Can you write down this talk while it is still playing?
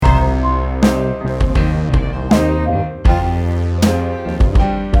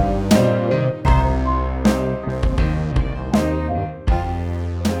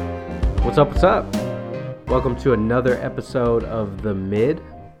up? What's up? Welcome to another episode of The Mid.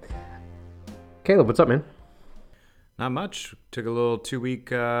 Caleb, what's up, man? Not much. Took a little 2-week,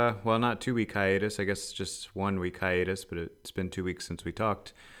 not 2-week hiatus. I guess just 1 week hiatus, but it's been 2 weeks since we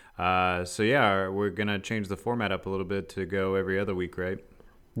talked. We're going to change the format up a little bit to go every other week, right?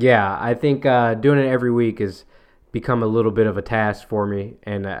 Yeah, I think doing it every week has become a little bit of a task for me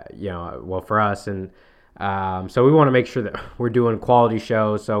and, for us. And so we want to make sure that we're doing quality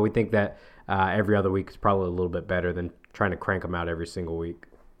shows. So we think that every other week is probably a little bit better than trying to crank them out every single week.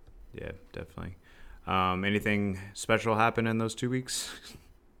 Yeah, definitely. Anything special happen in those 2 weeks?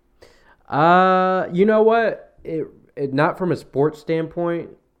 You know what? It not from a sports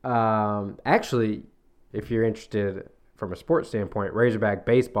standpoint. Actually, if you're interested from a sports standpoint, Razorback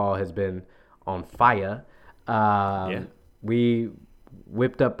baseball has been on fire. We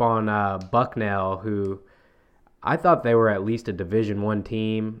whipped up on Bucknell, who I thought they were at least a Division I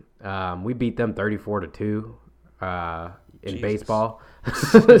team. We beat them 34-2 in baseball.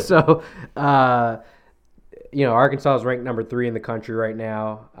 So, Arkansas is ranked number 3 in the country right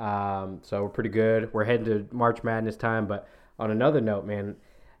now. So we're pretty good. We're heading to March Madness time. But on another note, man,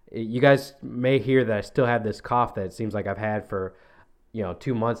 you guys may hear that I still have this cough that it seems like I've had for,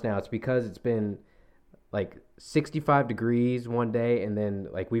 2 months now. It's because it's been like 65 degrees one day, and then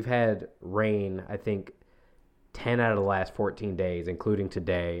like we've had rain, I think 10 out of the last 14 days, including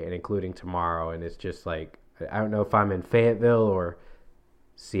today and including tomorrow. And it's just like, I don't know if I'm in Fayetteville or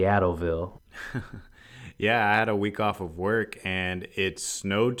Seattleville. Yeah, I had a week off of work and it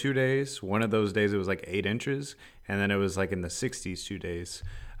snowed 2 days. One of those days it was like 8 inches, and then it was like in the 60s 2 days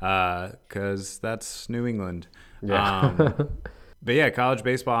because that's New England. Yeah. But yeah, college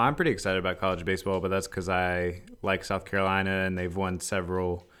baseball, I'm pretty excited about college baseball, but that's because I like South Carolina and they've won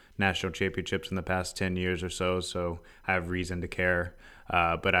several national championships in the past 10 years or so I have reason to care.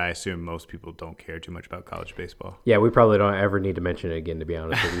 But I assume most people don't care too much about college baseball. Yeah, we probably don't ever need to mention it again, to be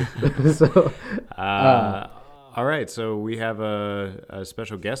honest with you. All right, so we have a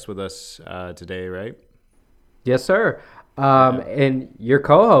special guest with us today, right? Yes, sir. And your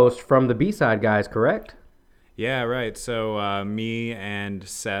co-host from the B-Side Guys, correct? Yeah, right. So me and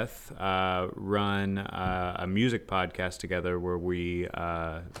Seth run a music podcast together where we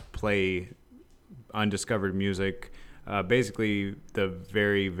play undiscovered music. Basically, the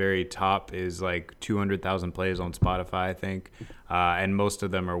very, very top is like 200,000 plays on Spotify, I think. And most of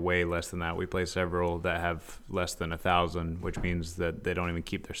them are way less than that. We play several that have less than 1,000, which means that they don't even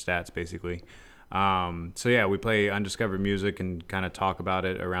keep their stats, basically. We play undiscovered music and kind of talk about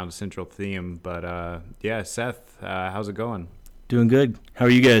it around a central theme. But Seth, how's it going? Doing good. How are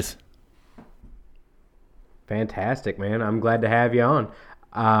you guys? Fantastic, man. I'm glad to have you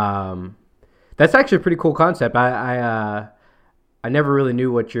on. That's actually a pretty cool concept. I never really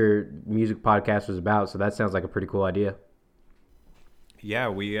knew what your music podcast was about, so that sounds like a pretty cool idea. Yeah,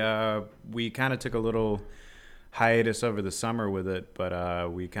 we kind of took a little hiatus over the summer with it,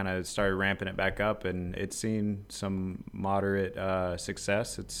 but we kind of started ramping it back up, and it's seen some moderate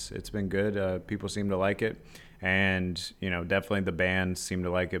success. It's been good. People seem to like it, and definitely the bands seem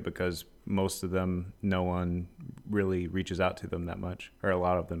to like it because most of them, no one really reaches out to them that much, or a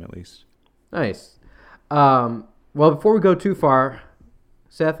lot of them at least. Nice. Before we go too far,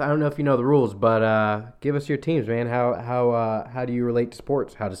 Seth, I don't know if you know the rules, but give us your teams, man. How do you relate to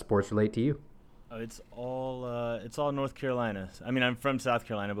sports? How does sports relate to you? Oh, it's all North Carolina. I mean, I'm from South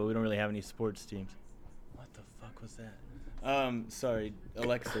Carolina, but we don't really have any sports teams. What the fuck was that? Sorry,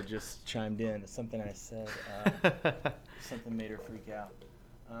 Alexa just chimed in. It's something I said. Something made her freak out.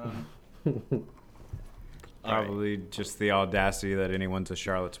 Probably just the audacity that anyone's a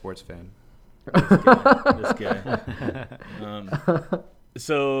Charlotte sports fan. This guy.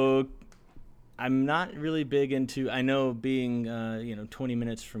 So I'm not really big into, I know being 20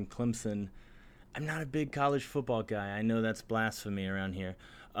 minutes from Clemson, I'm not a big college football guy. I know that's blasphemy around here.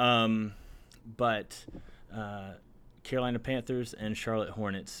 But Carolina Panthers and Charlotte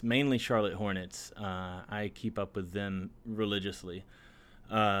Hornets, mainly Charlotte Hornets, I keep up with them religiously.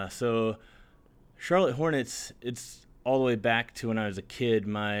 So Charlotte Hornets, it's all the way back to when I was a kid.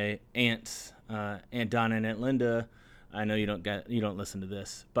 My aunts, Aunt Donna and Aunt Linda, I know you don't listen to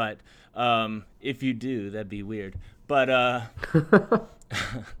this, but if you do, that'd be weird. But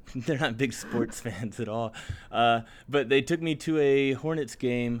they're not big sports fans at all. But they took me to a Hornets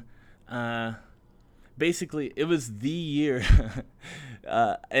game. Basically, it was the year,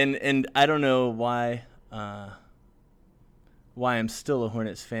 and I don't know why I'm still a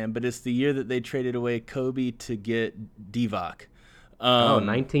Hornets fan, but it's the year that they traded away Kobe to get Divock.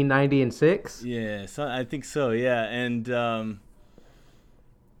 1990 and 6? Yeah, so I think so, yeah. And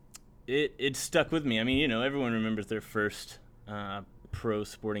it stuck with me. I mean, everyone remembers their first pro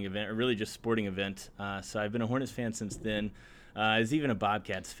sporting event, or really just sporting event. So I've been a Hornets fan since then. I was even a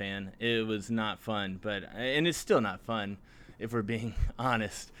Bobcats fan. It was not fun, and it's still not fun if we're being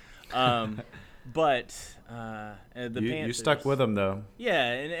honest. But the Panthers, you stuck with them though. Yeah,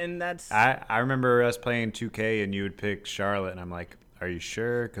 and that's. I remember us playing 2K and you would pick Charlotte, and I'm like, are you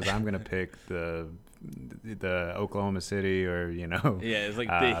sure? Because I'm gonna pick the Oklahoma City, or Yeah, it's like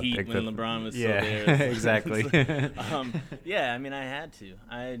the Heat when LeBron was still there. Exactly. Yeah, I mean, I had to.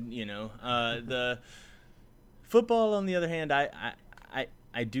 The football, on the other hand,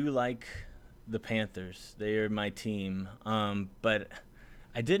 I do like the Panthers. They are my team. But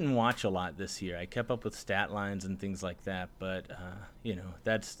I didn't watch a lot this year. I kept up with stat lines and things like that. But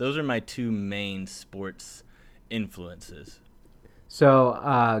those are my two main sports influences.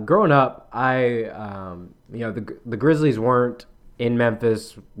 So growing up, the Grizzlies weren't in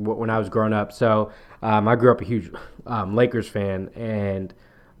Memphis when I was growing up. So I grew up a huge Lakers fan, and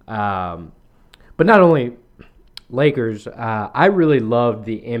but not only Lakers, I really loved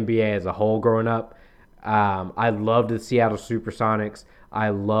the NBA as a whole growing up. I loved the Seattle SuperSonics.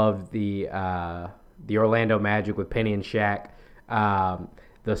 I loved the Orlando Magic with Penny and Shaq,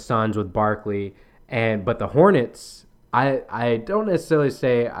 the Suns with Barkley, but the Hornets. I don't necessarily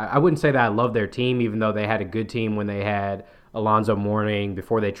say I wouldn't say that I love their team, even though they had a good team when they had Alonzo Mourning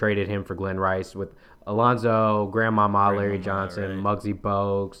before they traded him for Glenn Rice, with Alonzo, Grandmama, Larry Johnson, right. Muggsy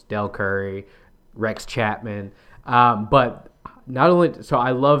Bogues, Del Curry, Rex Chapman. But not only so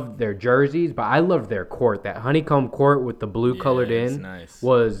I love their jerseys, but I loved their court. That honeycomb court with the blue colored in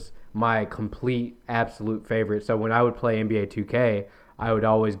was my complete absolute favorite. So when I would play NBA 2K, I would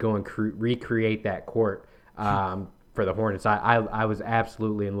always go and recreate that court. For the Hornets, I was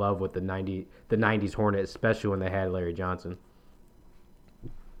absolutely in love with the 90s Hornets, especially when they had Larry Johnson.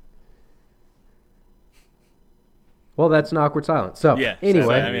 Well, that's an awkward silence. So yeah,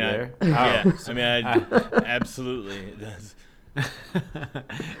 anyway, absolutely it does.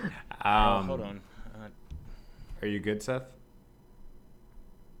 Hold on. Are you good, Seth?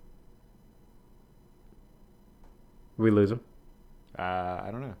 We lose him. I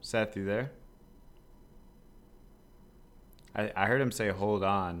don't know. Seth, you there? I heard him say hold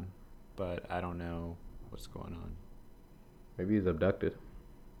on, but I don't know what's going on. Maybe he's abducted.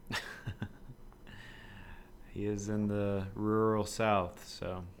 He is in the rural South,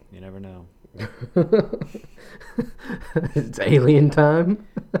 so you never know. It's alien time.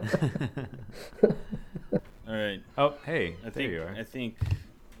 All right. Oh, hey, there you are. I think,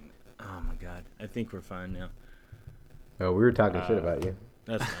 oh my God, I think we're fine now. Oh, we were talking shit about you.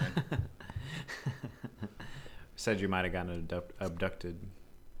 That's fine. Said you might have gotten abducted.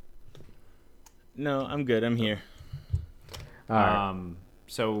 No, I'm good. I'm here. All right.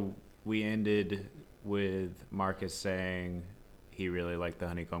 So we ended with Marcus saying he really liked the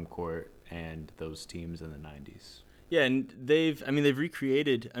honeycomb court and those teams in the 90s. Yeah, and they've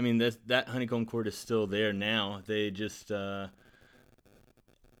recreated. I mean, that honeycomb court is still there now. They just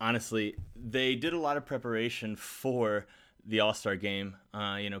honestly, they did a lot of preparation for the All-Star game.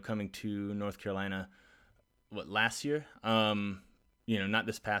 Coming to North Carolina. Last year? Not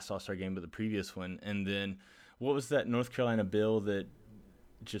this past All-Star game, but the previous one. And then, what was that North Carolina bill that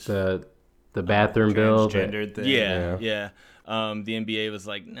just the bathroom bill? Transgendered thing. Yeah. The NBA was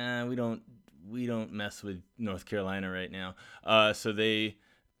like, nah, we don't mess with North Carolina right now. So they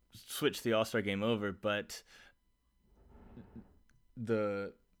switched the All-Star game over, but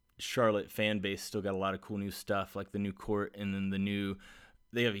the Charlotte fan base still got a lot of cool new stuff, like the new court, and then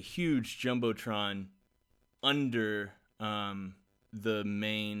they have a huge jumbotron under the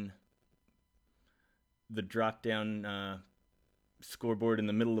drop down scoreboard in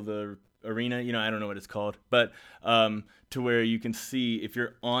the middle of the arena. I don't know what it's called, but to where you can see, if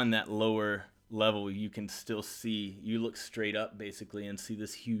you're on that lower level, you can still see, you look straight up basically and see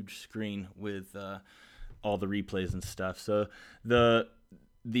this huge screen with all the replays and stuff. So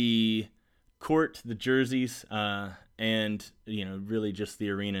the court, the jerseys, and really just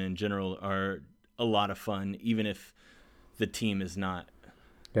the arena in general are a lot of fun, even if the team is not.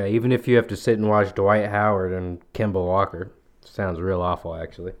 Yeah, even if you have to sit and watch Dwight Howard and Kemba Walker. Sounds real awful,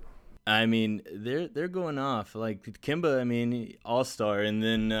 actually. I mean, they're going off. Like Kemba, all-star, and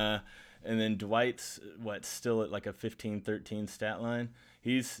then Dwight's still at like a 15-13 stat line.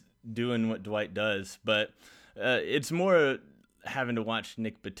 He's doing what Dwight does, but it's more having to watch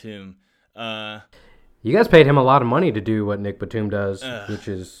Nick Batum. You guys paid him a lot of money to do what Nick Batum does, which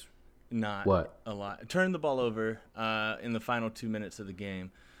is not what? A lot. Turn the ball over in the final 2 minutes of the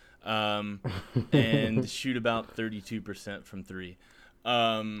game, and shoot about 32% from three.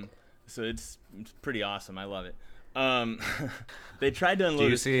 So it's pretty awesome. I love it. They tried to unload. Do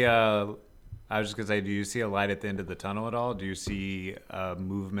you see? I was just gonna say, do you see a light at the end of the tunnel at all? Do you see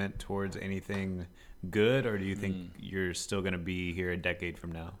movement towards anything good, or do you think you're still gonna be here a decade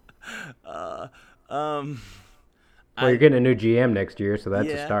from now? Well, you're getting a new GM next year, so that's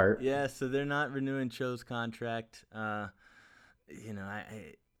a start. Yeah, so they're not renewing Cho's contract.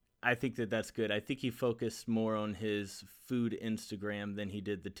 I think that's good. I think he focused more on his food Instagram than he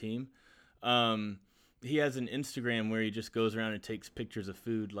did the team. He has an Instagram where he just goes around and takes pictures of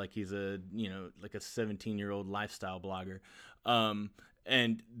food like he's like a 17-year-old lifestyle blogger.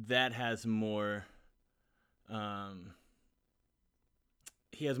 And that has more,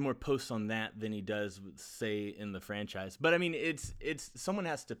 he has more posts on that than he does, say, in the franchise. But I mean, it's someone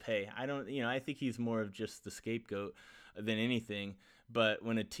has to pay. I think he's more of just the scapegoat than anything. But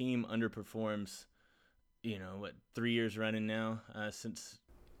when a team underperforms, 3 years running now, since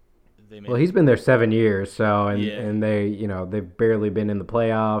well, he's been there 7 years, so and they they've barely been in the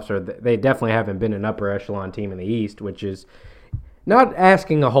playoffs, or they definitely haven't been an upper echelon team in the East, which is not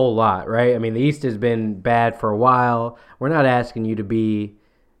asking a whole lot, right? I mean, the East has been bad for a while. We're not asking you to be,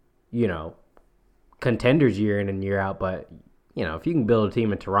 contenders year in and year out, but if you can build a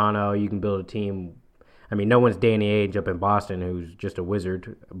team in Toronto, you can build a team. I mean, no one's Danny Ainge up in Boston, who's just a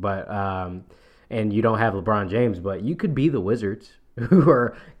wizard, but and you don't have LeBron James, but you could be the Wizards, who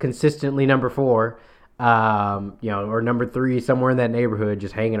are consistently number 4, or number 3, somewhere in that neighborhood,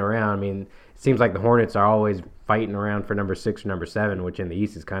 just hanging around. I mean, it seems like the Hornets are always fighting around for number 6 or number 7, which in the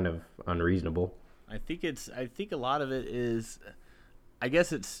East is kind of unreasonable. I think a lot of it is, I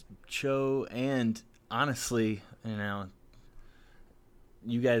guess it's Cho, and honestly,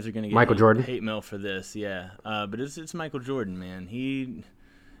 you guys are going to get Michael Jordan hate mail for this, yeah. But it's Michael Jordan, man. He,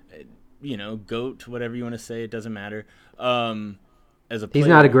 GOAT, whatever you want to say, it doesn't matter. As a player, he's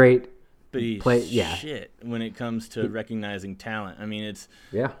not a great but he's shit when it comes to recognizing talent. I mean, it's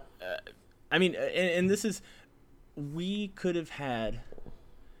and this is, we could have had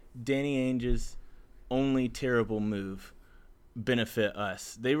Danny Ainge's only terrible move benefit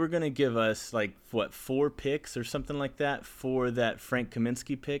us. They were going to give us 4 picks or something like that for that Frank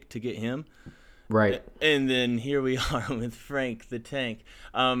Kaminsky pick to get him. Right. And then here we are with Frank the Tank,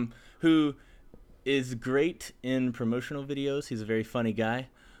 who is great in promotional videos. He's a very funny guy.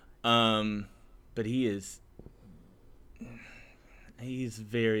 But he's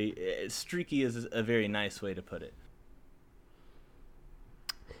very streaky is a very nice way to put it.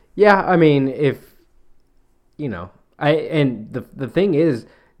 Yeah, I mean, the thing is,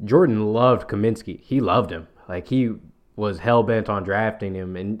 Jordan loved Kaminsky. He loved him. He was hell-bent on drafting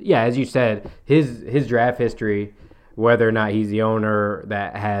him. And, yeah, as you said, his draft history, whether or not he's the owner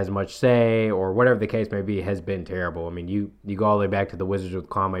that has much say or whatever the case may be, has been terrible. I mean, you go all the way back to the Wizards with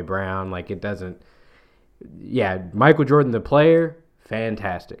Kwame Brown. It doesn't – yeah, Michael Jordan, the player,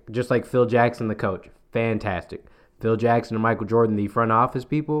 fantastic. Just like Phil Jackson, the coach, fantastic. Phil Jackson and Michael Jordan, the front office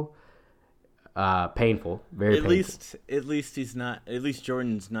people, painful, very painful. At least he's not. At least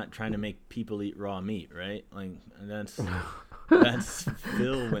Jordan's not trying to make people eat raw meat, right? That's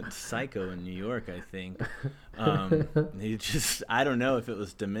Phil went psycho in New York, I think. He just, I don't know if it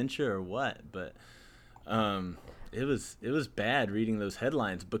was dementia or what, but it was bad reading those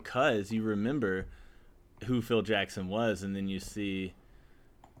headlines, because you remember who Phil Jackson was, and then you see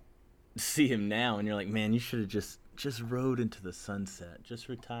him now, and you're like, man, you should have just rode into the sunset, just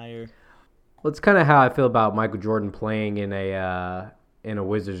retire. Well, it's kind of how I feel about Michael Jordan playing in a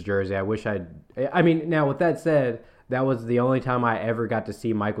Wizards jersey. I mean, now with that said, that was the only time I ever got to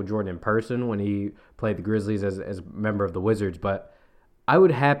see Michael Jordan in person, when he played the Grizzlies as a member of the Wizards. But I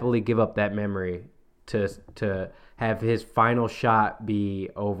would happily give up that memory to have his final shot be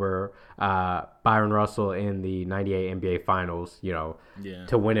over Byron Russell in the '98 NBA Finals.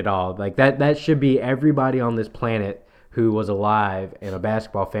 To win it all. That should be everybody on this planet who was alive and a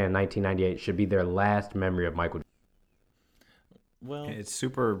basketball fan in 1998 should be their last memory of Michael Jordan. Well, it's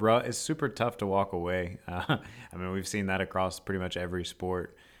super tough to walk away. I mean, we've seen that across pretty much every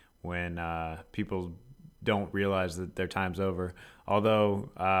sport, when people don't realize that their time's over.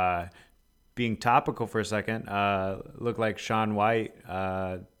 Although, being topical for a second, looked like Shaun White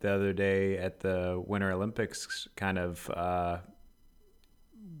the other day at the Winter Olympics kind of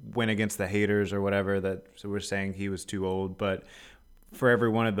went against the haters or whatever so we're saying he was too old. But for every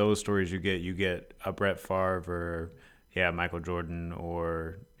one of those stories you get a Brett Favre or Michael Jordan,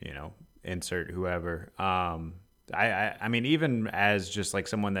 or insert whoever. I mean, even as just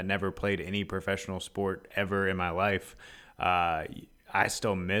someone that never played any professional sport ever in my life, I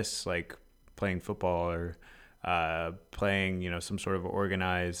still miss playing football or playing, some sort of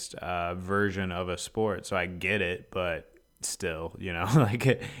organized version of a sport. So I get it, but still, like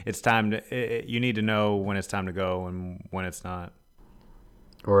it's time to. You need to know when it's time to go and when it's not.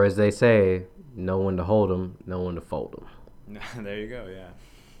 Or as they say, know when to hold them, know when to fold them. There you go. Yeah.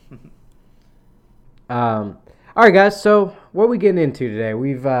 All right, guys. So what are we getting into today?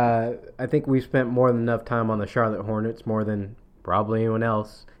 I think we've spent more than enough time on the Charlotte Hornets, more than probably anyone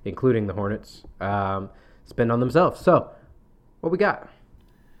else, including the Hornets, spend on themselves. So, what we got?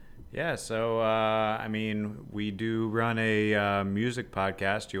 Yeah. So, we do run a music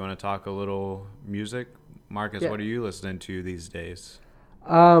podcast. Do you want to talk a little music, Marcus? Yeah. What are you listening to these days?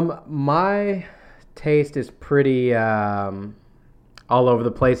 My taste is pretty all over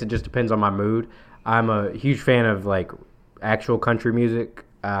the place. It just depends on my mood. I'm a huge fan of like actual country music,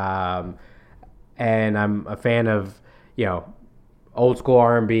 and I'm a fan of old school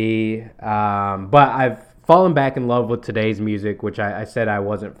R&B. But I've fallen back in love with today's music, which I said I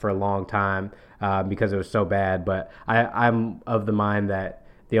wasn't for a long time because it was so bad. But I'm of the mind that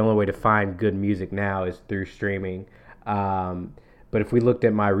the only way to find good music now is through streaming. But if we looked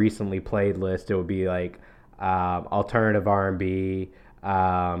at my recently played list, it would be like alternative R&B.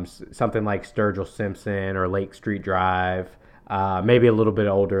 Something like Sturgill Simpson or Lake Street Drive, maybe a little bit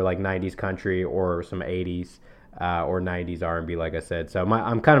older like 90s country or some 80s or 90s R&B, like I said. So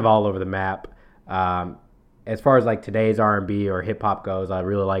I'm kind of all over the map. As far as like today's R&B or hip hop goes, I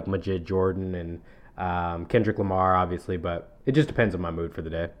really like Majid Jordan and Kendrick Lamar, obviously, but it just depends on my mood for the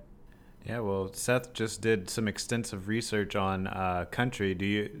day. Yeah, well, Seth just did some extensive research on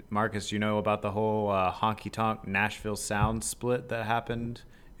country. Marcus, you know about the whole honky tonk Nashville sound split that happened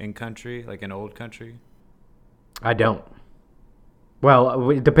in country, like in old country? I don't. Well,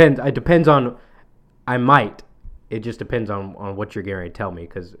 it depends. It depends on. I might. It just depends on what you're going to tell me.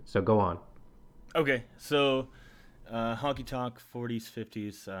 So go on. Okay, so honky tonk 40s,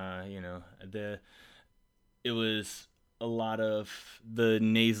 50s. It was a lot of the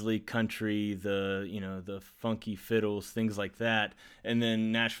nasally country, the funky fiddles, things like that. And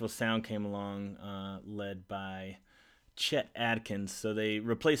then Nashville Sound came along, led by Chet Atkins. So they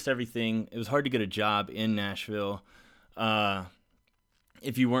replaced everything. It was hard to get a job in Nashville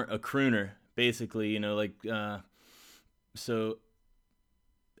if you weren't a crooner, basically. So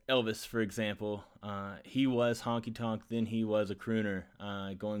Elvis, for example, he was honky tonk, then he was a crooner,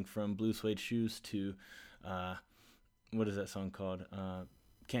 going from Blue Suede Shoes to what is that song called?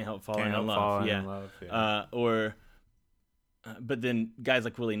 Can't Help Falling in Love. Yeah. But then guys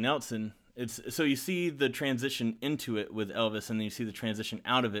like Willie Nelson, so you see the transition into it with Elvis, and then you see the transition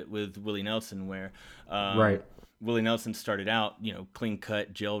out of it with Willie Nelson, where Right. Willie Nelson started out, clean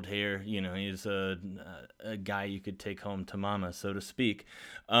cut, gelled hair. He's a guy you could take home to mama, so to speak.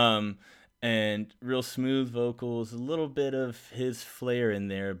 And real smooth vocals, a little bit of his flair in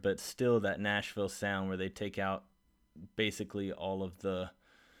there, but still that Nashville sound where they take out basically all of the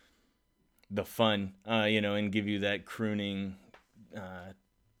fun, and give you that crooning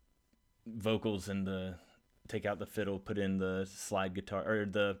vocals and take out the fiddle, put in the slide guitar or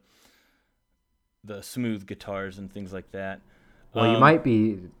the smooth guitars and things like that. Well, you might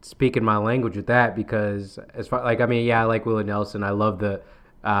be speaking my language with that because as far I like Willie Nelson. I love the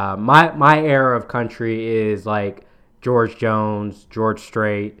my era of country is like George Jones, George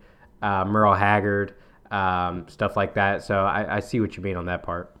Strait, Merle Haggard, stuff like that. So I see what you mean on that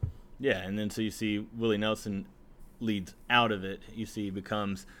part. Yeah, and then so you see Willie Nelson leads out of it. You see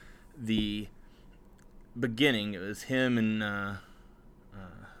becomes the beginning. It was him and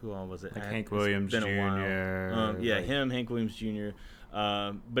who all was it? Like Hank Williams Jr. Him, Hank Williams Jr.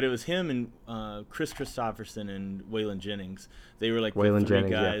 But it was him and Chris Christopherson and Waylon Jennings. They were like the three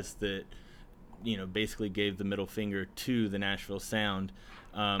guys that basically gave the middle finger to the Nashville sound.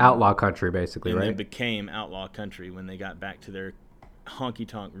 Outlaw country, basically, right? And then became outlaw country when they got back to their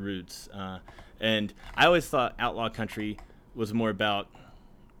honky-tonk roots. And I always thought outlaw country was more about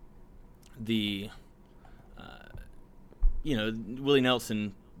the, Willie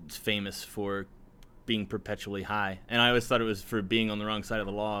Nelson is famous for being perpetually high. And I always thought it was for being on the wrong side of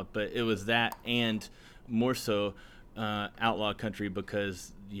the law, but it was that and more so outlaw country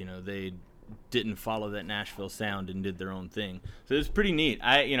because, they didn't follow that Nashville sound and did their own thing. So it was pretty neat.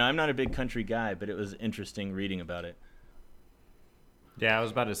 I'm not a big country guy, but it was interesting reading about it. Yeah, I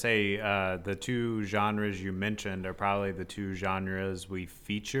was about to say the two genres you mentioned are probably the two genres we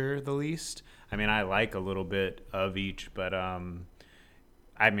feature the least. I mean, I like a little bit of each, but I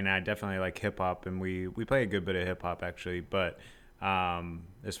definitely like hip hop, and we play a good bit of hip hop actually. But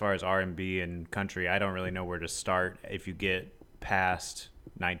as far as R&B and country, I don't really know where to start if you get past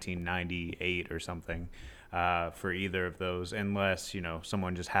 1998 or something. for either of those, unless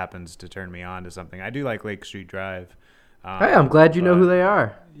someone just happens to turn me on to something. I do like Lake Street Drive. Hey, I'm glad you know who they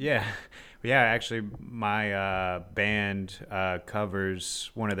are. Yeah, yeah. Actually, my band covers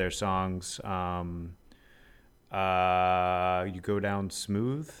one of their songs. You Go Down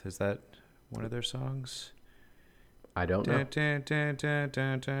Smooth. Is that one of their songs? I don't know. I'm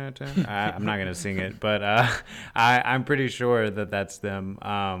not gonna sing it, but I'm pretty sure that's them.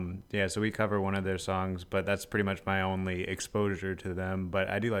 Yeah, so we cover one of their songs, but that's pretty much my only exposure to them. But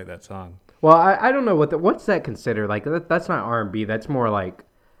I do like that song. Well, I don't know what's that considered, like that's not R&B. That's more like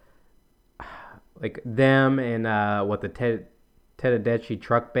them and the Tedeschi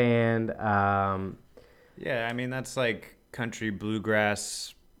Truck Band. Yeah, I mean that's like country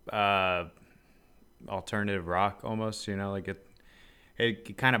bluegrass, alternative rock almost. Like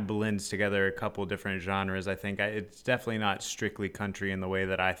it kind of blends together a couple different genres. I think it's definitely not strictly country in the way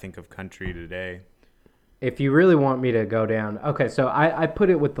that I think of country today. If you really want me to go down, okay, so I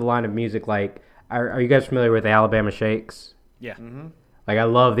put it with the line of music like, are you guys familiar with the Alabama Shakes? Yeah. Mm-hmm. Like I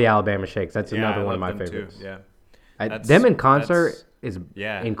love the Alabama Shakes. That's another one of my favorites. Too. Yeah, them in concert is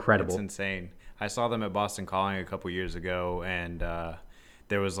incredible. It's insane. I saw them at Boston Calling a couple years ago, and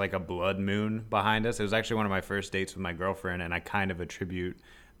there was like a blood moon behind us. It was actually one of my first dates with my girlfriend, and I kind of attribute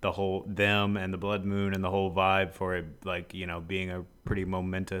them and the blood moon and the whole vibe for it, like, being a pretty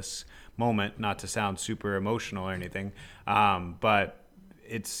momentous moment, not to sound super emotional or anything. But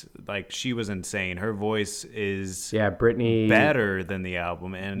it's like, she was insane. Her voice is Brittany better than the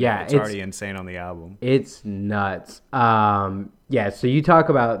album, and it's already insane on the album. It's nuts. So you talk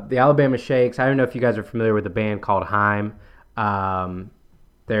about the Alabama Shakes. I don't know if you guys are familiar with a band called Haim.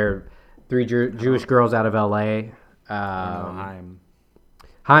 They're three Jewish girls out of LA.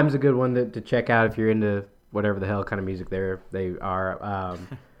 Haim's a good one to check out if you're into whatever the hell kind of music they are.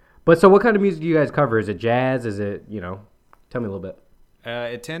 But so what kind of music do you guys cover? Is it jazz? Is it, tell me a little bit.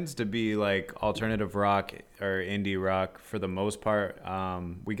 It tends to be like alternative rock or indie rock for the most part.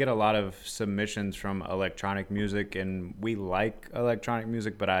 We get a lot of submissions from electronic music, and we like electronic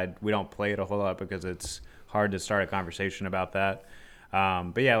music, but we don't play it a whole lot because it's hard to start a conversation about that.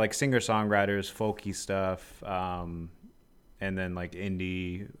 But yeah, like singer-songwriters, folky stuff, and then like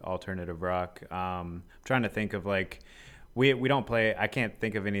indie alternative rock. I'm trying to think of like, we don't play. I can't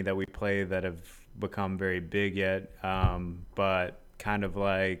think of any that we play that have become very big yet. But kind of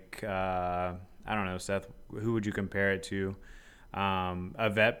like, I don't know, Seth, who would you compare it to?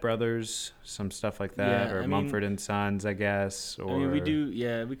 Avett Brothers, some stuff like that, or Mumford and Sons, I guess. Or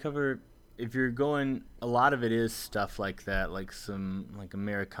we cover. If you're going, a lot of it is stuff like that, like some like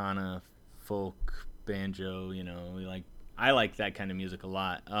Americana, folk, banjo. I like that kind of music a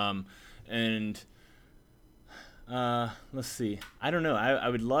lot. Let's see. I don't know. I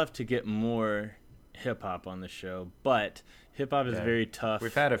would love to get more hip hop on the show, but hip hop is very tough.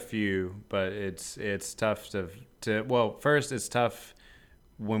 We've had a few, but it's tough to. Well, first it's tough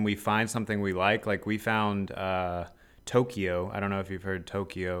when we find something we like. Like we found Tokyo. I don't know if you've heard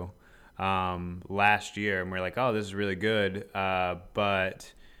Tokyo. Last year, and we're like, oh, this is really good, and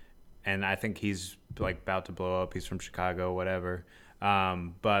I think he's like about to blow up. He's from Chicago, whatever,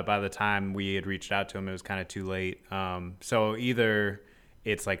 but by the time we had reached out to him, it was kind of too late. So either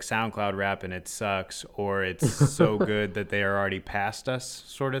it's like SoundCloud rap and it sucks, or it's so good that they are already past us,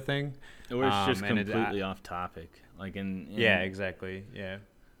 sort of thing, or it's just completely off topic, like yeah, exactly, yeah.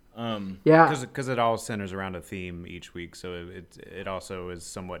 Because it all centers around a theme each week, so it also is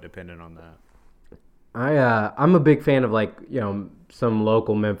somewhat dependent on that. I'm a big fan of like some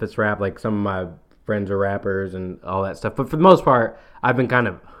local Memphis rap, like some of my friends are rappers and all that stuff. But for the most part, I've been kind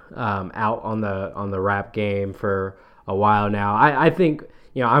of out on the rap game for a while now. I think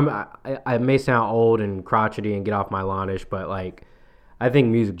I may sound old and crotchety and get off my lawn-ish, but like I think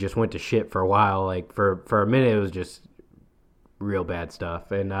music just went to shit for a while. Like for a minute, it was just real bad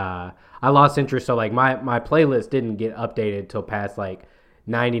stuff, and I lost interest. So like my playlist didn't get updated till past like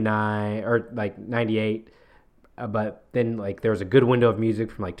 99 or like 98, but then like there was a good window of music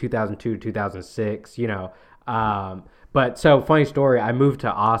from like 2002 to 2006, but so funny story, I moved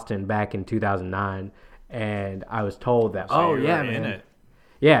to Austin back in 2009, and I was told that so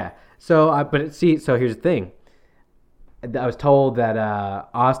here's the thing. I was told that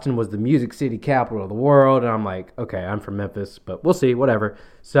Austin was the music city capital of the world, and I'm like, okay, I'm from Memphis, but we'll see, whatever.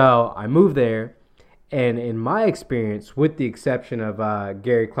 So I moved there, and in my experience, with the exception of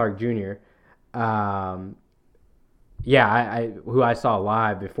Gary Clark Jr., who I saw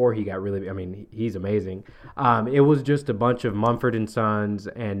live before he got really, he's amazing. It was just a bunch of Mumford & Sons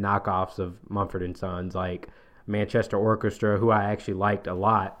and knockoffs of Mumford & Sons, like Manchester Orchestra, who I actually liked a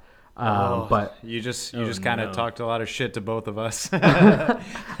lot. But you just kind of talked a lot of shit to both of us. I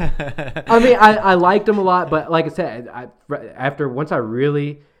mean, I liked them a lot, but like I said, once I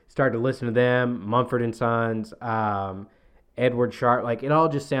really started to listen to them, Mumford and Sons, Edward Sharp, like it all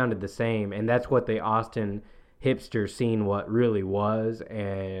just sounded the same, and that's what the Austin hipster scene what really was.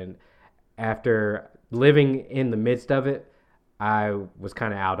 And after living in the midst of it, I was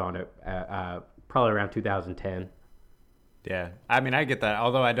kind of out on it. Probably around 2010. Yeah, I mean, I get that.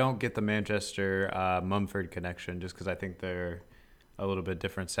 Although I don't get the Manchester Mumford connection, just because I think they're a little bit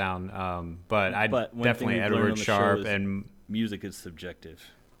different sound. But definitely Edward Sharp and music is subjective.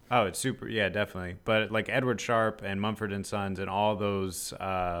 Oh, it's super. Yeah, definitely. But like Edward Sharp and Mumford and Sons and all those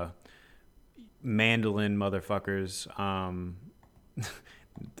mandolin motherfuckers,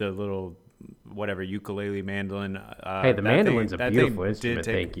 the little whatever ukulele mandolin. Hey, the mandolin's a beautiful instrument.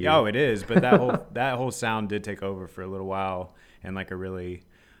 Thank you. Oh, it is. But that whole sound did take over for a little while in like a really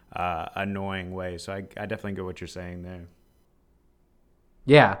annoying way. So I definitely get what you're saying there.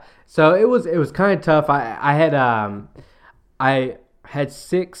 Yeah. So it was kind of tough. I had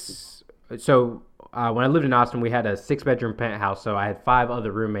 6. So when I lived in Austin, we had a 6-bedroom penthouse. So I had 5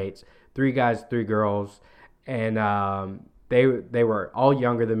 other roommates, 3 guys, 3 girls, and they were all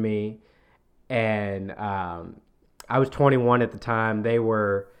younger than me. And I was 21 at the time. They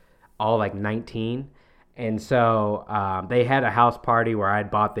were all like 19. And so they had a house party where I had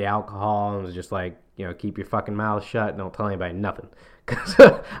bought the alcohol and was just like, keep your fucking mouth shut and don't tell anybody nothing. Because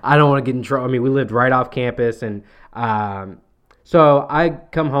I don't want to get in trouble. I mean, we lived right off campus. And so I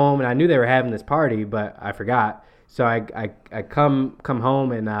come home and I knew they were having this party, but I forgot. So I come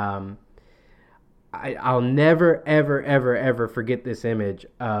home and I'll never, ever, ever, ever forget this image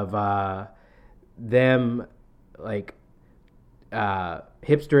of them like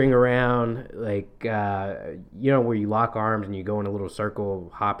hipstering around, like where you lock arms and you go in a little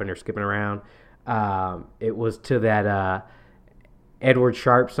circle hopping or skipping around. It was to that Edward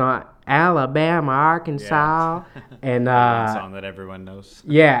Sharp song, Alabama, Arkansas. Yeah. And song that everyone knows.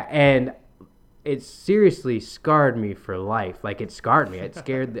 Yeah, and it seriously scarred me for life. Like it scarred me. It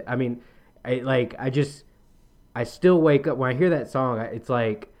scared I still wake up when I hear that song. It's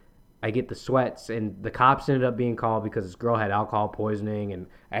like I get the sweats, and the cops ended up being called because this girl had alcohol poisoning, and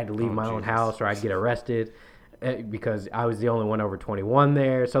I had to leave my own house or I'd get arrested because I was the only one over 21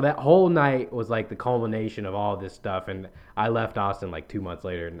 there. So that whole night was like the culmination of all this stuff, and I left Austin like 2 months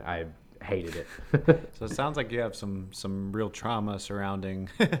later, and I hated it. So it sounds like you have some real trauma surrounding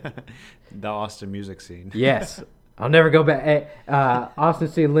the Austin music scene. Yes. I'll never go back. Hey, Austin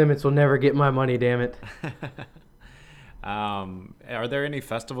City Limits will never get my money, damn it. Are there any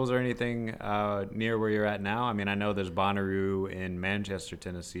festivals or anything near where you're at now? I mean, I know there's Bonnaroo in Manchester,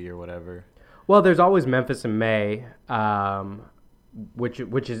 Tennessee, or whatever. Well, there's always Memphis in May, which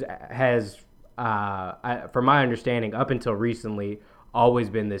has, from my understanding, up until recently, always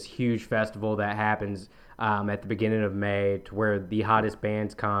been this huge festival that happens at the beginning of May, to where the hottest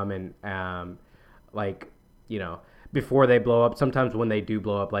bands come and before they blow up. Sometimes when they do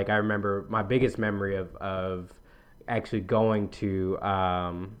blow up, like I remember my biggest memory of actually going to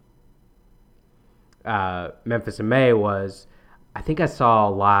Memphis in May was, I think I saw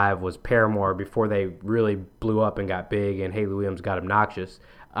live was Paramore before they really blew up and got big and Haley Williams got obnoxious,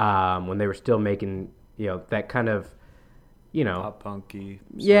 when they were still making that kind of pop punky.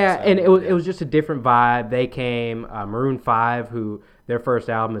 Yeah, and it was just a different vibe. They came, Maroon 5, who their first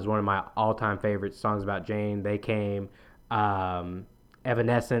album is one of my all-time favorite, Songs About Jane. They came,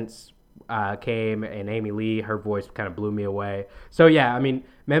 Evanescence came, and Amy Lee, her voice kind of blew me away. So yeah, I mean,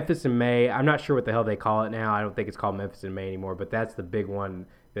 Memphis in May, I'm not sure what the hell they call it now. I don't think it's called Memphis in May anymore, but that's the big one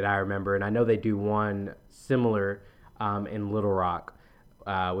that I remember. And I know they do one similar in Little Rock,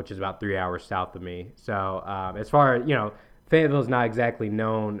 which is about 3 hours south of me. So as far as, Fayetteville's not exactly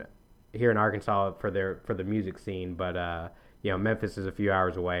known here in Arkansas for the music scene, but Memphis is a few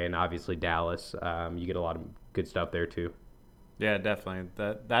hours away, and obviously Dallas. You get a lot of good stuff there too. Yeah, definitely.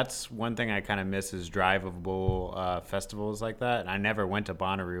 That's one thing I kind of miss is drivable festivals like that. And I never went to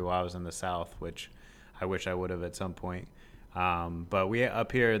Bonnaroo while I was in the South, which I wish I would have at some point. But we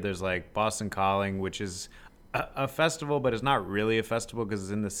up here, there's like Boston Calling, which is a festival, but it's not really a festival because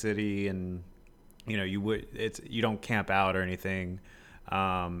it's in the city, and you don't camp out or anything.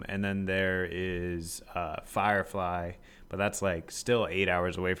 And then there is Firefly, but that's like still 8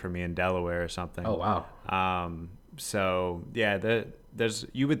 hours away from me in Delaware or something. Oh wow. So yeah, there's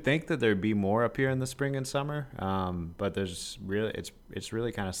you would think that there'd be more up here in the spring and summer, but there's really it's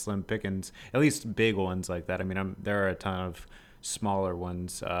really kind of slim pickings. At least big ones like that. I mean, there are a ton of smaller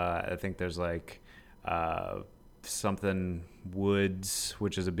ones. I think there's like something Woods,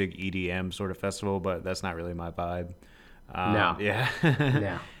 which is a big EDM sort of festival, but that's not really my vibe. No.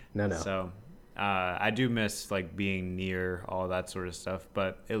 Yeah. No. So I do miss like being near all that sort of stuff,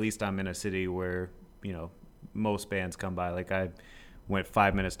 but at least I'm in a city where, most bands come by. Like I went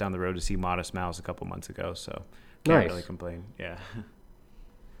 5 minutes down the road to see Modest Mouse a couple months ago, so can't really complain. Yeah.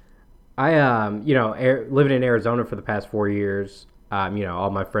 I living in Arizona for the past 4 years, all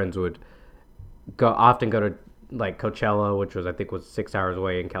my friends would often go to like Coachella, which I think was 6 hours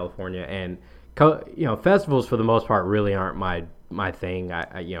away in California, and festivals for the most part really aren't my thing.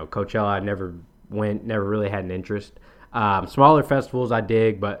 Coachella I never went, never really had an interest. Smaller festivals I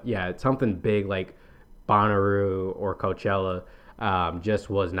dig, but yeah, it's something big like Bonnaroo or Coachella just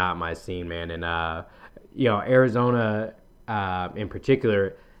was not my scene, man. And Arizona in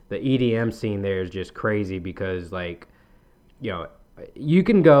particular, the EDM scene there is just crazy because like you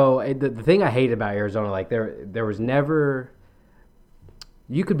can go. The thing I hate about Arizona, like there was never.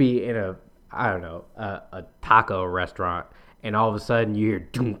 You could be in a taco restaurant, and all of a sudden you hear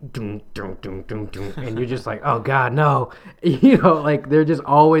doom doom doom doom doom doom, and you're just like, oh God, no, like they're just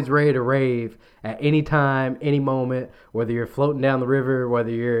always ready to rave at any time, any moment, whether you're floating down the river,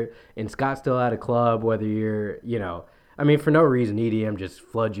 whether you're in Scottsdale at a club, whether you're, I mean, for no reason, EDM just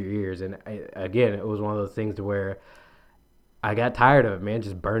floods your ears, and again, it was one of those things to where I got tired of it, man.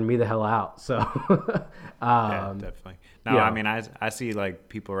 Just burned me the hell out. So, Yeah, definitely. No, I mean, I see like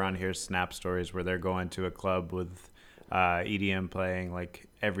people around here snap stories where they're going to a club with EDM playing like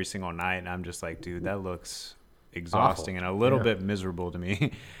every single night, and I'm just like, dude, that looks exhausting and a little bit miserable to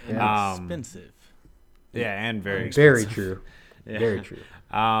me. Yeah, expensive. Yeah, and very expensive. Very true. Yeah. Very true.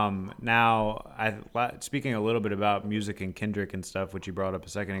 Now, speaking a little bit about music and Kendrick and stuff, which you brought up a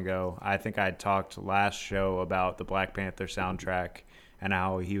second ago, I think I talked last show about the Black Panther soundtrack and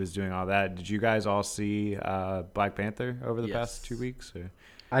how he was doing all that. Did you guys all see Black Panther over the past 2 weeks? Or?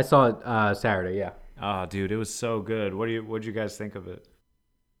 I saw it Saturday, yeah. Oh, dude, it was so good. What'd you guys think of it?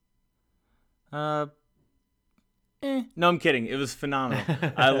 No, I'm kidding. It was phenomenal.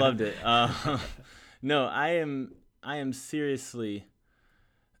 I loved it. No, I am seriously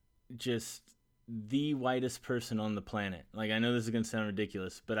just the whitest person on the planet. Like, I know this is going to sound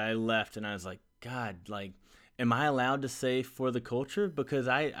ridiculous, but I left and I was like, God, like, am I allowed to say for the culture? Because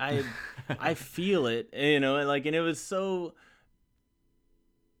I feel it, like, and it was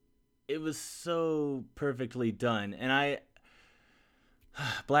so perfectly done. And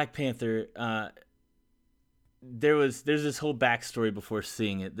Black Panther, there's this whole backstory before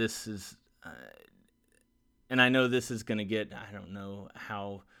seeing it. This is, and I know this is going to get, I don't know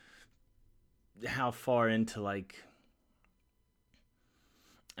how far into like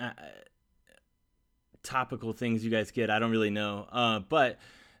topical things you guys get. I don't really know. But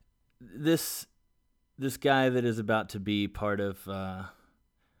this guy that is about to be part of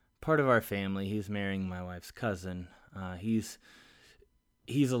our family, he's marrying my wife's cousin. He's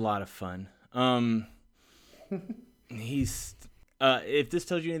a lot of fun. He's if this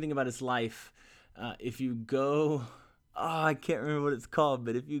tells you anything about his life, if you go, I can't remember what it's called,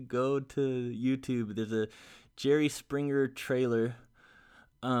 but if you go to YouTube, there's a Jerry Springer trailer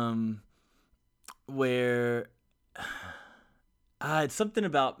where it's something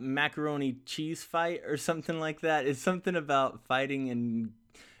about macaroni cheese fight or something like that. It's something about fighting in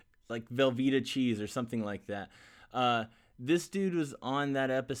like Velveeta cheese or something like that. This dude was on that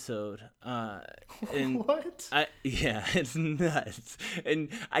episode. And What? Yeah, it's nuts. And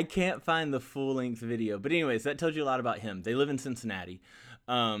I can't find the full-length video. But anyways, that tells you a lot about him. They live in Cincinnati.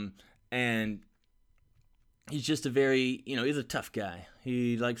 And he's just a very, he's a tough guy.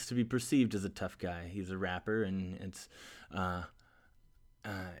 He likes to be perceived as a tough guy. He's a rapper, and it's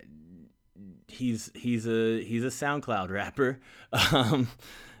he's a SoundCloud rapper.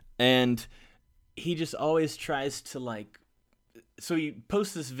 And he just always tries to like, so he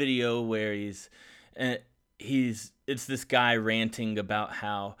posts this video where it's this guy ranting about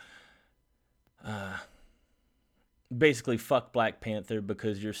how basically fuck Black Panther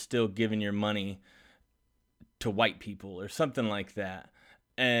because you're still giving your money to white people or something like that.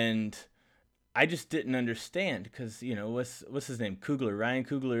 And I just didn't understand because, what's his name? Coogler. Ryan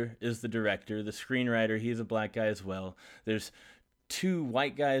Coogler is the director, the screenwriter. He's a black guy as well. There's 2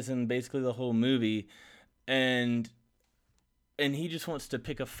 white guys in basically the whole movie, and he just wants to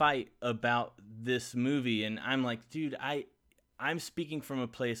pick a fight about this movie. And I'm like, dude, I'm speaking from a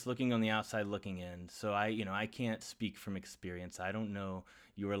place looking on the outside looking in. So I can't speak from experience. I don't know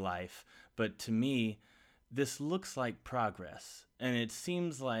your life, but to me, this looks like progress. And it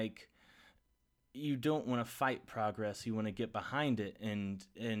seems like you don't want to fight progress. You want to get behind it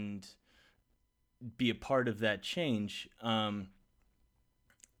and be a part of that change. And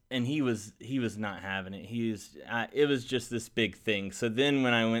he was not having it. It was just this big thing. So then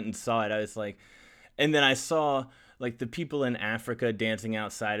when I went and saw it, I was like, and then I saw like the people in Africa dancing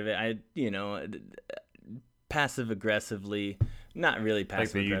outside of it. Passive aggressively, not really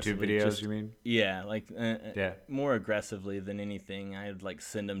passive aggressively. Like the YouTube videos, you mean? Yeah, like yeah, more aggressively than anything. I'd like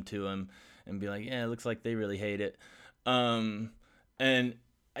send them to him and be like, yeah, it looks like they really hate it. It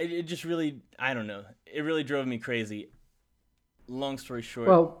just really, I don't know. It really drove me crazy. Long story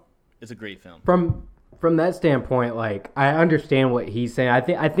short, it's a great film. From that standpoint, like I understand what he's saying.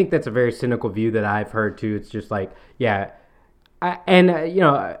 I think that's a very cynical view that I've heard too. It's just like, yeah,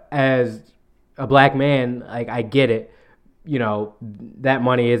 as a black man, like I get it. That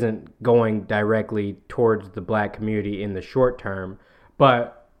money isn't going directly towards the black community in the short term,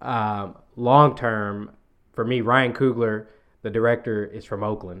 but long term, for me, Ryan Coogler, the director, is from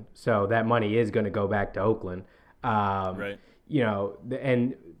Oakland, so that money is going to go back to Oakland. Right.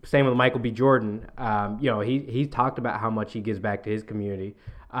 And same with Michael B. Jordan. He talked about how much he gives back to his community.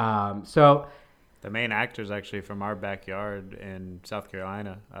 So the main actor is actually from our backyard in South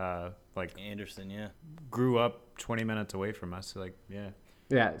Carolina. Like Anderson, yeah, grew up 20 minutes away from us. Like, yeah.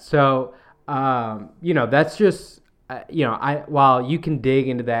 Yeah. So, that's just, while you can dig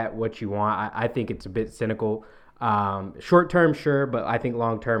into that what you want, I think it's a bit cynical. Short term, sure, but I think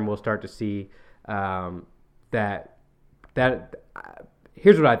long term we'll start to see that.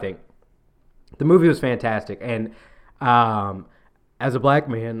 Here's what I think. The movie was fantastic, and as a black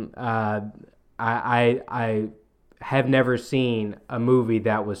man, I have never seen a movie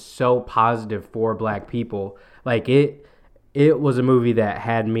that was so positive for black people. Like it was a movie that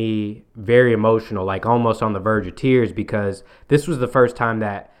had me very emotional, like almost on the verge of tears, because this was the first time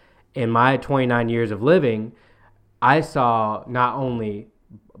that in my 29 years of living, I saw not only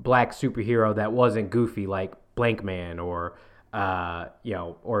black superhero that wasn't goofy like Blank Man or the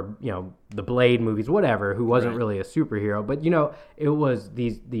Blade movies, whatever, who wasn't really a superhero, but it was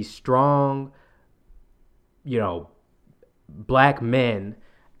these strong, black men,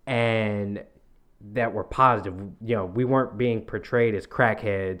 and that were positive. We weren't being portrayed as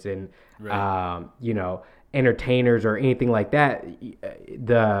crackheads and entertainers or anything like that.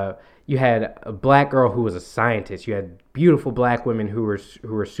 You had a black girl who was a scientist. You had beautiful black women who were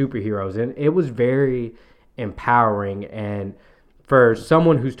superheroes, and it was very empowering. And for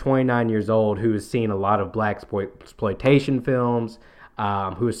someone who's 29 years old, who has seen a lot of black exploitation films,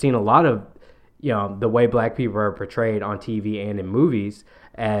 who has seen a lot of the way black people are portrayed on TV and in movies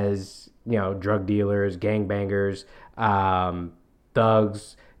as drug dealers, gangbangers,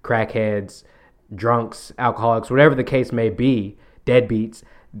 thugs, crackheads, drunks, alcoholics, whatever the case may be, deadbeats.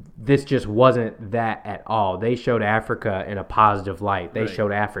 This just wasn't that at all. They showed Africa in a positive light. They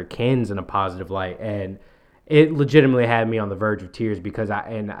showed Africans in a positive light, and it legitimately had me on the verge of tears because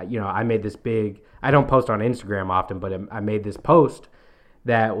I made this big. I don't post on Instagram often, but I made this post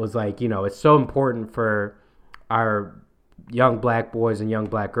that was like, it's so important for our young black boys and young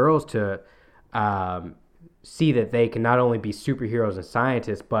black girls to see that they can not only be superheroes and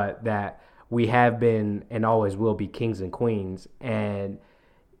scientists, but that we have been and always will be kings and queens. And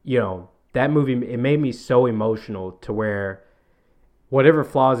that movie, it made me so emotional to where whatever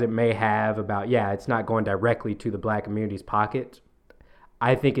flaws it may have about, it's not going directly to the black community's pockets.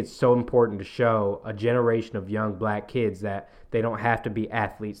 I think it's so important to show a generation of young black kids that they don't have to be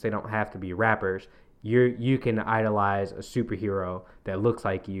athletes. They don't have to be rappers. You can idolize a superhero that looks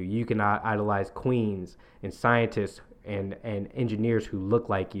like you. You can idolize queens and scientists and engineers who look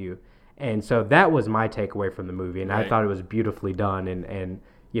like you. And so that was my takeaway from the movie. And I thought it was beautifully done. And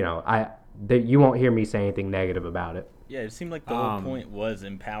you won't hear me say anything negative about it. Yeah, it seemed like the whole point was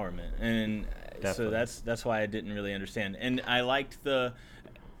empowerment, and definitely. So that's why I didn't really understand. And I liked a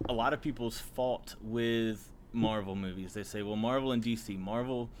lot of people's fault with Marvel movies. They say, well, Marvel and DC.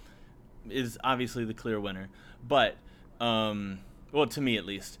 Marvel is obviously the clear winner, but well, to me at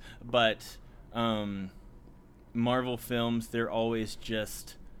least. But Marvel films, they're always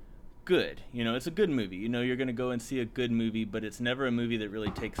just good. It's a good movie. You're going to go and see a good movie, but it's never a movie that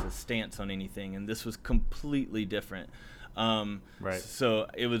really takes a stance on anything. And this was completely different. So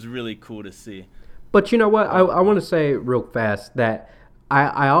it was really cool to see. But you know what? I want to say real fast that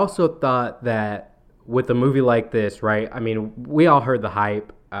I also thought that with a movie like this, right? I mean, we all heard the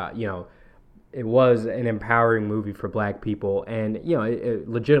hype. It was an empowering movie for black people. And, it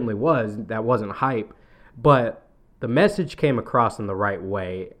legitimately was. That wasn't hype. But the message came across in the right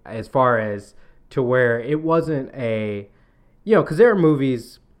way, as far as to where it wasn't because there are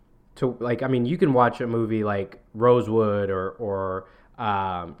movies you can watch a movie like Rosewood or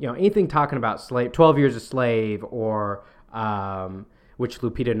anything talking about 12 Years a Slave, or which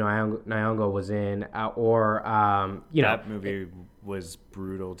Lupita Nyong'o was in, or that movie was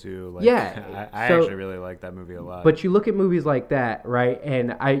brutal too. Like, yeah, I actually really like that movie a lot. But you look at movies like that, right?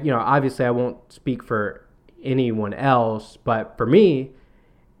 And obviously I won't speak for anyone else, but for me,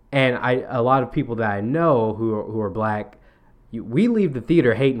 and a lot of people that I know who are black, we leave the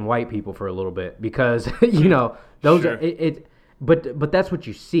theater hating white people for a little bit because those sure. are but that's what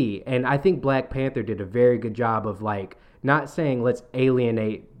you see. And I think Black Panther did a very good job of like not saying let's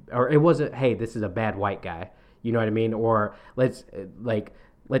alienate, or it wasn't, hey, this is a bad white guy, you know what I mean, or let's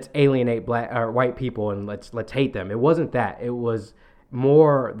alienate black or white people and let's hate them. It wasn't that. It was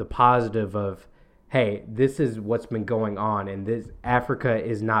more the positive of, hey, this is what's been going on, and this Africa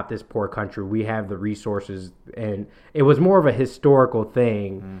is not this poor country. We have the resources, and it was more of a historical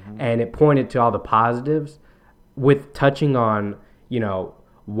thing, and it pointed to all the positives, with touching on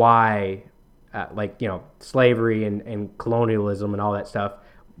why, slavery and colonialism and all that stuff,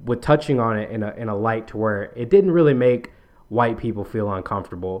 with touching on it in a light to where it didn't really make white people feel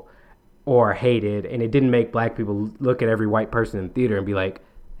uncomfortable or hated, and it didn't make black people look at every white person in the theater and be like,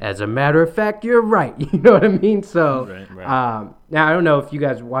 as a matter of fact, you're right. You know what I mean? So, right. Now I don't know if you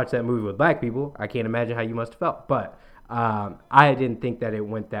guys watched that movie with black people. I can't imagine how you must have felt. But I didn't think that it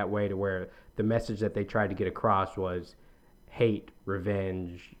went that way, to where the message that they tried to get across was hate,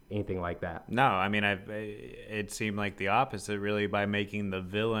 revenge, anything like that. No, I mean, it seemed like the opposite, really, by making the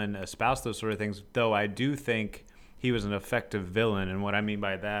villain espouse those sort of things. Though I do think he was an effective villain. And what I mean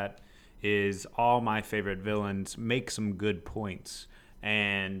by that is all my favorite villains make some good points,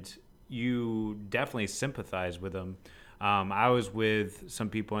 and you definitely sympathize with them. I was with some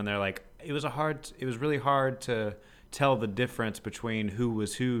people, and they're like, it was really hard to tell the difference between who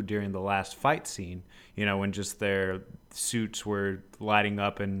was who during the last fight scene, when just their suits were lighting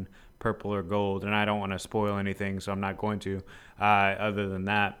up in purple or gold. And I don't want to spoil anything, so I'm not going to, other than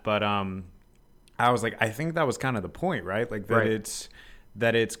that. But I was like, I think that was kind of the point, right? Like that, Right.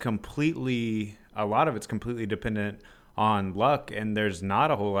 it's completely, a lot of it's completely dependent on luck, and there's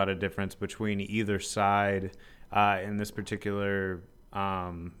not a whole lot of difference between either side in this particular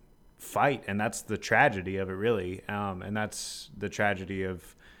fight, and that's the tragedy of it, really, and that's the tragedy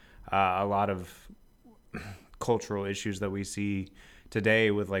of a lot of cultural issues that we see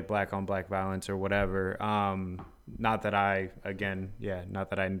today with like black on black violence or whatever. Not that I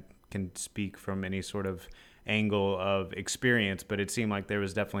can speak from any sort of angle of experience, but it seemed like there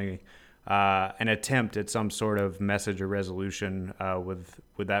was definitely an attempt at some sort of message or resolution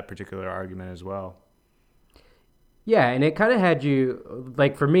with that particular argument as well. Yeah, and it kind of had you,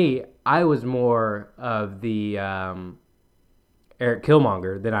 like, for me, I was more of the Eric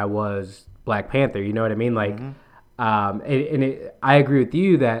Killmonger than I was Black Panther. You know what I mean? Like, I agree with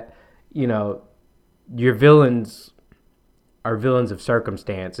you that your villains are villains of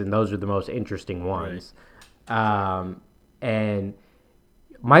circumstance, and those are the most interesting ones. Right. And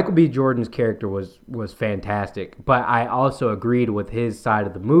Michael B. Jordan's character was fantastic, but I also agreed with his side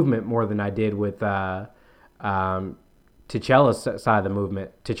of the movement more than I did with T'Challa's side of the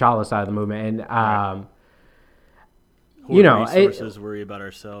movement. And right. Resources, worry about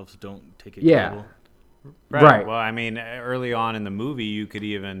ourselves, don't take it. Yeah. Global. Right. Well, I mean, early on in the movie, you could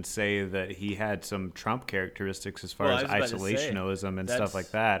even say that he had some Trump characteristics as far as isolationism and stuff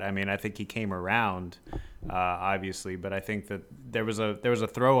like that. I mean, I think he came around, obviously, but I think that there was a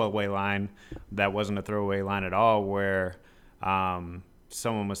throwaway line that wasn't a throwaway line at all, where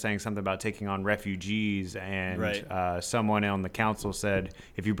someone was saying something about taking on refugees, and someone on the council said,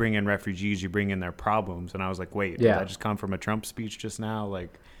 if you bring in refugees, you bring in their problems. And I was like, wait, did that just come from a Trump speech just now?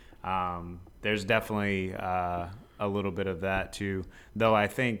 Like, there's definitely a little bit of that too, though I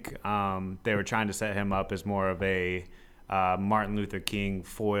think they were trying to set him up as more of a Martin Luther King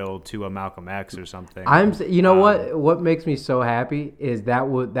foil to a Malcolm X or something. What makes me so happy is that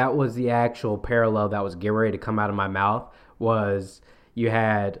was the actual parallel that was getting ready to come out of my mouth. Was you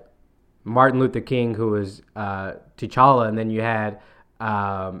had Martin Luther King, who was T'Challa, and then you had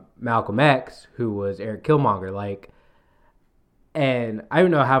Malcolm X, who was Eric Killmonger. Like, and I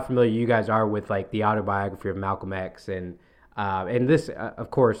don't know how familiar you guys are with like the autobiography of Malcolm X, and this, of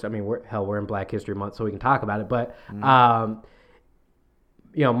course, I mean, we're in Black History Month, so we can talk about it. But Martin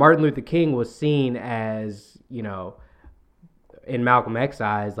Luther King was seen as, in Malcolm X's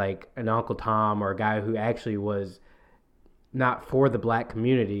eyes, like an Uncle Tom, or a guy who actually was not for the black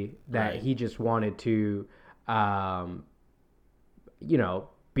community, that he just wanted to, be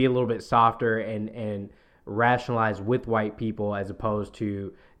a little bit softer and rationalize with white people, as opposed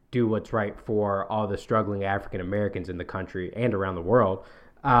to do what's right for all the struggling African Americans in the country and around the world.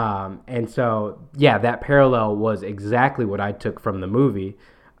 And so, yeah, that parallel was exactly what I took from the movie.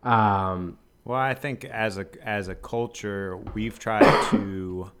 Well, I think as a culture, we've tried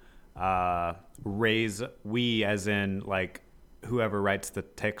to raise, we as in like whoever writes the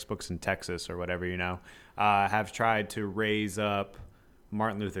textbooks in Texas or whatever, have tried to raise up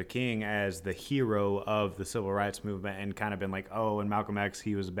Martin Luther King as the hero of the civil rights movement and kind of been like, oh, and Malcolm X,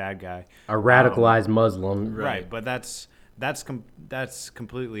 he was a bad guy. A radicalized Muslim. Right. But that's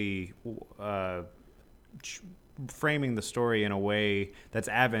completely framing the story in a way that's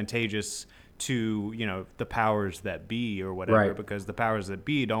advantageous to the powers that be or whatever, Right. because the powers that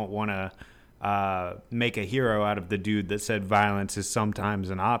be don't want to make a hero out of the dude that said violence is sometimes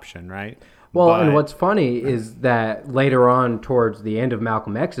an option, right? Well, and what's funny is that later on, towards the end of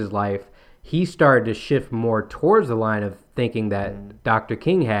Malcolm X's life, he started to shift more towards the line of thinking that Dr.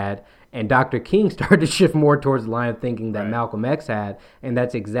 King had, and Dr. King started to shift more towards the line of thinking that Right. Malcolm X had, and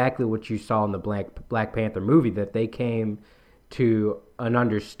that's exactly what you saw in the Black Panther movie, that they came to an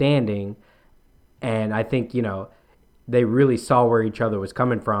understanding, and I think, they really saw where each other was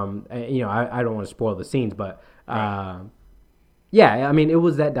coming from. I don't want to spoil the scenes, but yeah, I mean, it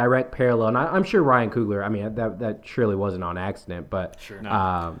was that direct parallel, and I'm sure Ryan Coogler, I mean, that surely wasn't on accident, but Sure.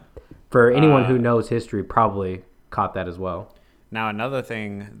 No. For anyone who knows history, probably caught that as well. Now, another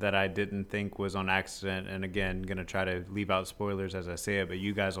thing that I didn't think was on accident, and again, going to try to leave out spoilers as I say it, but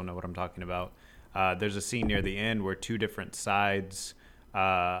you guys will know what I'm talking about. There's a scene near the end where two different sides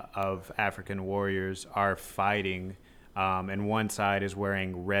of African warriors are fighting, and one side is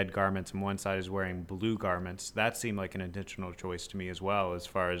wearing red garments and one side is wearing blue garments. That seemed like an intentional choice to me as well, as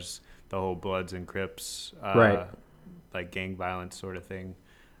far as the whole Bloods and Crips, Right. like gang violence sort of thing.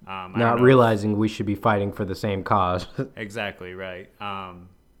 Not realizing we should be fighting for the same cause. Exactly, right.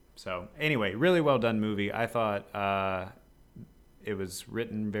 So anyway, really well done movie. I thought it was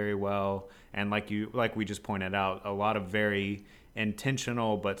written very well, and like we just pointed out, a lot of very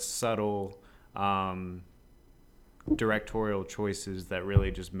intentional but subtle directorial choices that really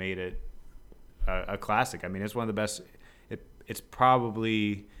just made it a classic. I mean, it's one of the best. It's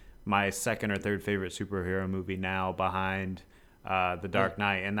probably my second or third favorite superhero movie now, behind The Dark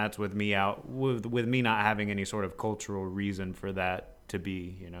Knight, and that's with me with me not having any sort of cultural reason for that to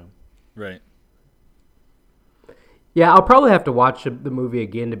be, Right. Yeah, I'll probably have to watch the movie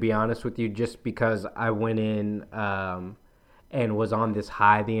again, to be honest with you, just because I went in and was on this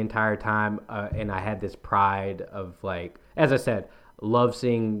high the entire time, and I had this pride of, like, as I said, love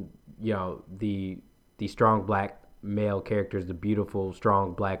seeing the strong black male characters, the beautiful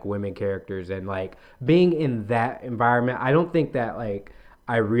strong black women characters, and like being in that environment. I don't think that like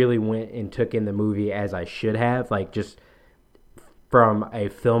I really went and took in the movie as I should have, like just from a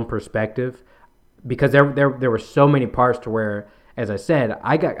film perspective, because there were so many parts to where, as I said,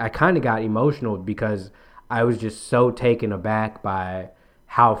 I kind of got emotional because I was just so taken aback by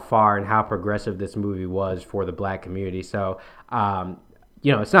how far and how progressive this movie was for the black community. So,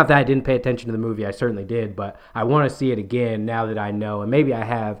 it's not that I didn't pay attention to the movie. I certainly did, but I want to see it again now that I know, and maybe I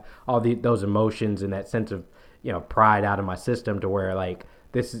have all those emotions and that sense of, pride out of my system, to where like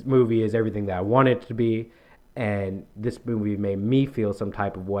this movie is everything that I want it to be, and this movie made me feel some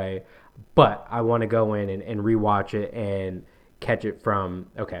type of way. But I want to go in and rewatch it and catch it from,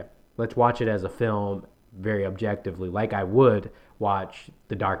 okay, let's watch it as a film very objectively, like I would watch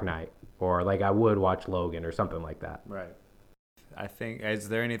The Dark Knight, or like I would watch Logan or something like that. Right. I think, is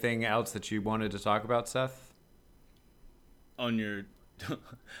there anything else that you wanted to talk about, Seth? On your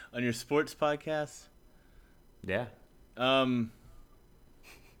on your sports podcast? Yeah.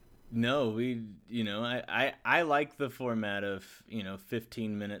 No, I like the format of,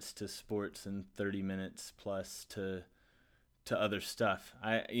 15 minutes to sports and 30 minutes plus to other stuff.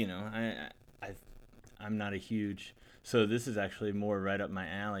 I'm not a huge, so this is actually more right up my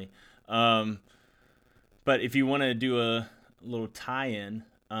alley. But if you want to do a little tie-in,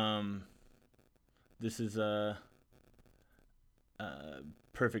 this is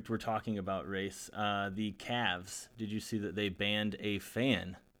perfect. We're talking about race. The Cavs, did you see that they banned a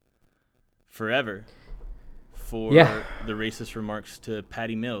fan forever for the racist remarks to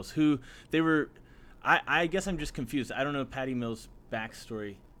Patty Mills, who they were, I guess I'm just confused. I don't know Patty Mills'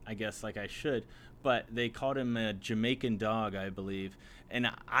 backstory, I guess, like I should, but they called him a Jamaican dog, I believe. And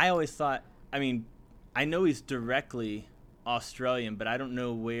I always thought, I mean, I know he's directly Australian, but I don't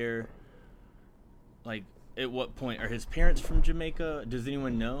know where, like, at what point. Are his parents from Jamaica? Does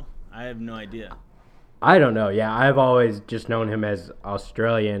anyone know? I have no idea. I don't know. Yeah, I've always just known him as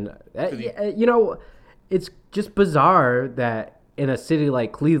Australian. It's just bizarre that in a city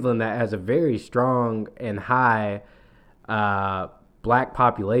like Cleveland that has a very strong and high black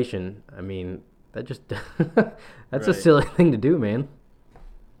population. I mean, that just that's a silly thing to do, man.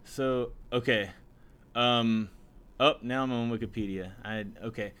 So, okay. Now I'm on Wikipedia.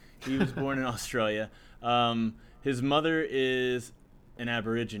 He was born in Australia. His mother is an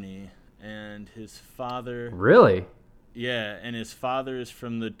Aborigine, and his father... Really? Yeah, and his father is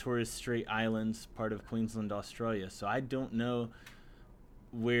from the Torres Strait Islands, part of Queensland, Australia. So I don't know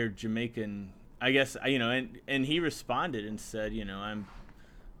where Jamaican... I guess, and he responded and said, I'm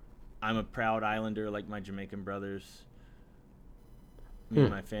a proud islander like my Jamaican brothers. Me and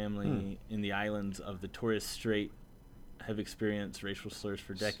my family in the islands of the Torres Strait have experienced racial slurs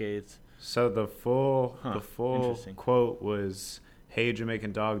for decades. So the full Interesting. quote was, "Hey,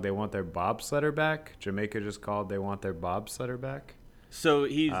 Jamaican dog, they want their bobsledder back." Jamaica just called, "They want their bobsledder back." So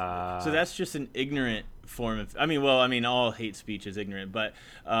so that's just an ignorant form of. All hate speech is ignorant, but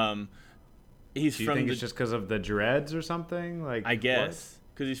he's Do you from. think it's just because of the dreads or something? Like, I guess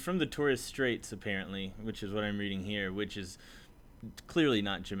because he's from the Torres Straits apparently, which is what I'm reading here, which is clearly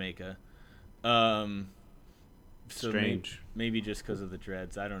not Jamaica. So Strange. Maybe just because of the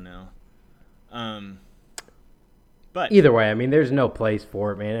dreads. I don't know. But Either way, I mean, there's no place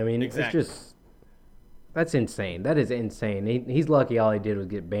for it, man. I mean, exactly. it's just that's insane. That is insane. He's lucky all he did was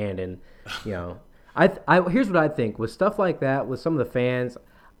get banned, and here's what I think with stuff like that with some of the fans.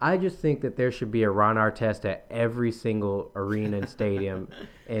 I just think that there should be a Ron Artest at every single arena and stadium,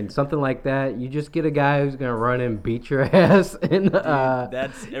 and something like that. You just get a guy who's gonna run and beat your ass, and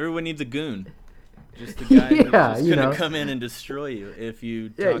that's everyone needs a goon. Just the guy who's just gonna come in and destroy you if you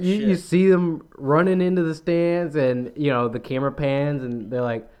talk shit. You see them running into the stands, and the camera pans, and they're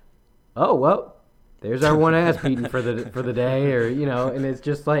like, "Oh well, there's our one ass beating for the day," or and it's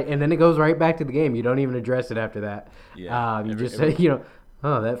just like, and then it goes right back to the game. You don't even address it after that. Yeah, you just say,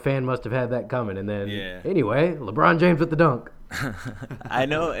 "Oh, that fan must have had that coming," and then anyway, LeBron James with the dunk. I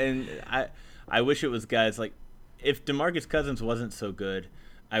know, and I wish it was guys like if DeMarcus Cousins wasn't so good.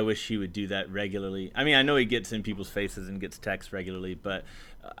 I wish he would do that regularly. I mean, I know he gets in people's faces and gets texts regularly, but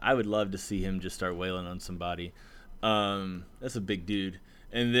I would love to see him just start wailing on somebody. That's a big dude.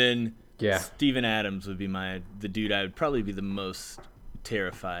 And then Steven Adams would be the dude I would probably be the most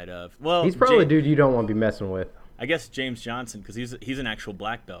terrified of. Well, he's probably a dude you don't want to be messing with. I guess James Johnson, because he's an actual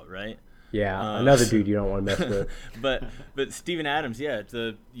black belt, right? Yeah, another dude you don't want to mess with. But Steven Adams,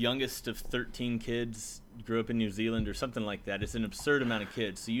 the youngest of 13 kids, grew up in New Zealand or something like that. It's an absurd amount of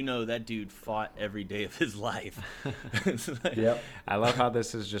kids. So that dude fought every day of his life. Yep. I love how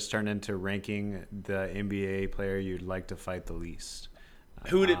this has just turned into ranking the NBA player you'd like to fight the least.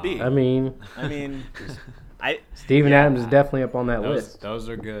 Who would it be? I mean, Steven Adams is definitely up on that list. Those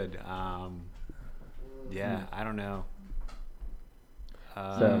are good. I don't know.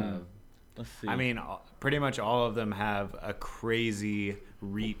 Let's see. I mean, pretty much all of them have a crazy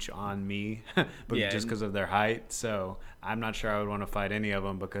reach on me, but just because of their height. So I'm not sure I would want to fight any of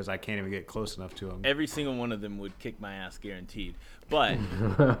them because I can't even get close enough to them. Every single one of them would kick my ass, guaranteed. But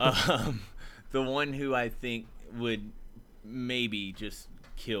the one who I think would maybe just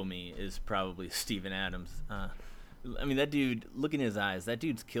kill me is probably Steven Adams. That dude, look in his eyes. That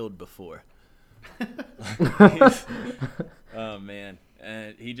dude's killed before. Oh man.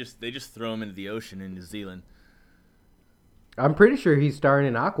 And they just throw him into the ocean in New Zealand. I'm pretty sure he's starring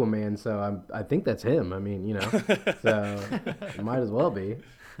in Aquaman, so I think that's him. I mean, so it might as well be.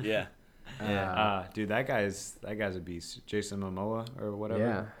 Yeah. Dude, that guy's a beast. Jason Momoa or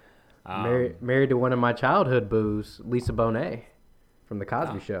whatever. Yeah. Married to one of my childhood boos, Lisa Bonet, from the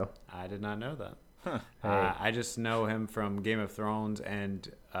Cosby Show. I did not know that. Huh. I just know him from Game of Thrones,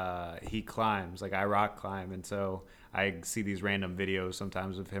 and he climbs. Like, I rock climb, and so I see these random videos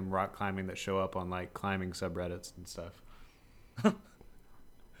sometimes of him rock climbing that show up on, like, climbing subreddits and stuff.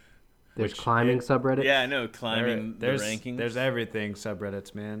 There's climbing subreddits? Yeah, I know, climbing the rankings. There's everything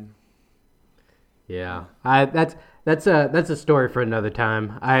subreddits, man. Yeah. That's a story for another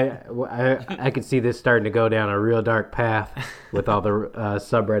time. I could see this starting to go down a real dark path with all the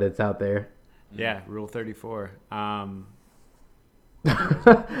subreddits out there. Yeah, Rule 34. All right. No,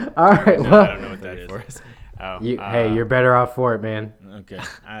 well, I don't know what that is. Hey, you're better off for it, man. Okay.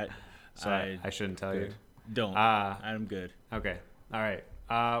 I shouldn't tell you. Don't. I'm good. Okay. All right.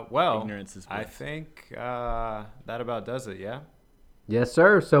 Well, ignorance is bliss. I think that about does it, yeah? Yes,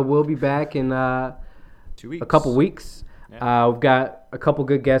 sir. So we'll be back in 2 weeks. A couple weeks. Yeah. We've got a couple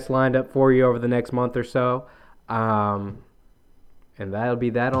good guests lined up for you over the next month or so. And that'll be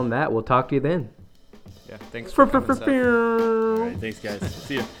that on that. We'll talk to you then. Yeah, thanks for coming, Seth. All right, thanks, guys.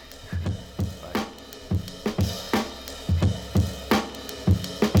 See you.